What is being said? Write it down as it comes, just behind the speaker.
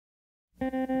I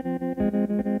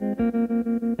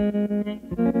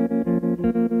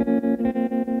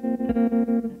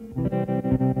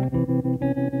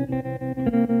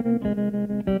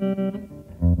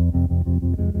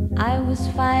was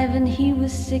 5 and he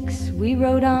was 6. We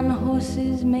rode on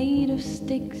horses made of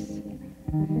sticks.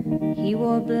 He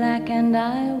wore black and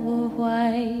I wore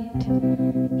white.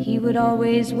 He would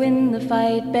always win the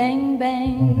fight. Bang,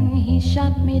 bang, he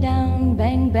shot me down.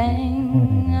 Bang,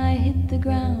 bang, I hit the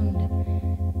ground.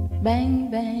 Bang,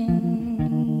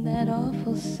 bang, that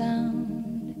awful sound.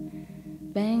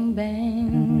 Bang,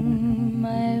 bang,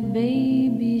 my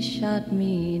baby shot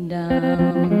me down.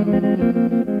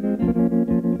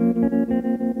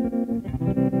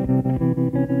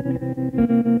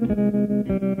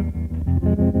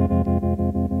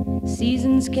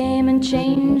 Seasons came and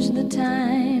changed the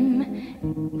time.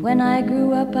 When I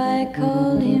grew up I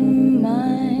called him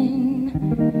mine.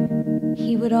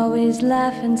 He would always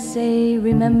laugh and say,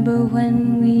 remember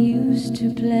when we used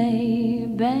to play?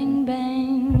 Bang,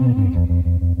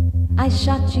 bang, I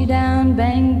shot you down.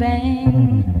 Bang,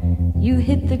 bang, you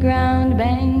hit the ground.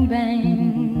 Bang,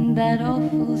 bang, that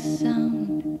awful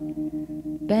sound.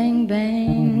 Bang,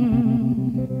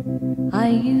 bang, I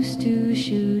used to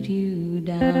shoot you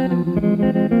down.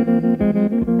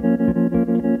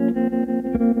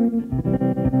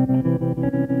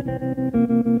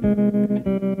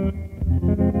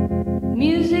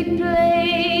 Music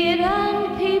played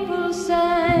and people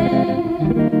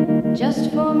sang.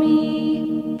 Just for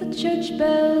me the church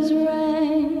bells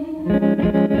rang.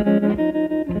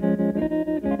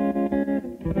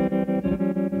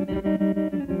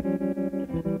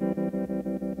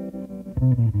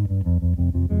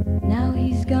 Now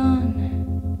he's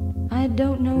gone, I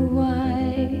don't know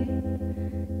why.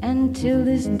 And till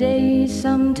this day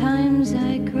sometimes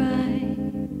I cry.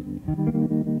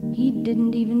 He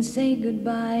didn't even say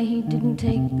goodbye. He didn't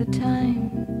take the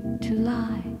time to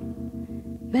lie.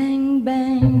 Bang,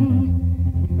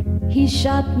 bang, he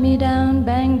shot me down.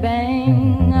 Bang,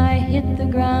 bang, I hit the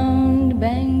ground.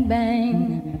 Bang,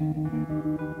 bang,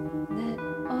 that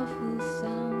awful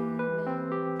sound.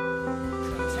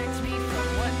 Protect me from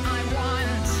what I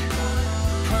want.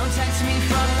 Protect me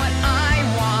from what I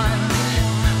want.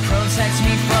 Protect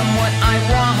me from what I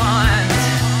want.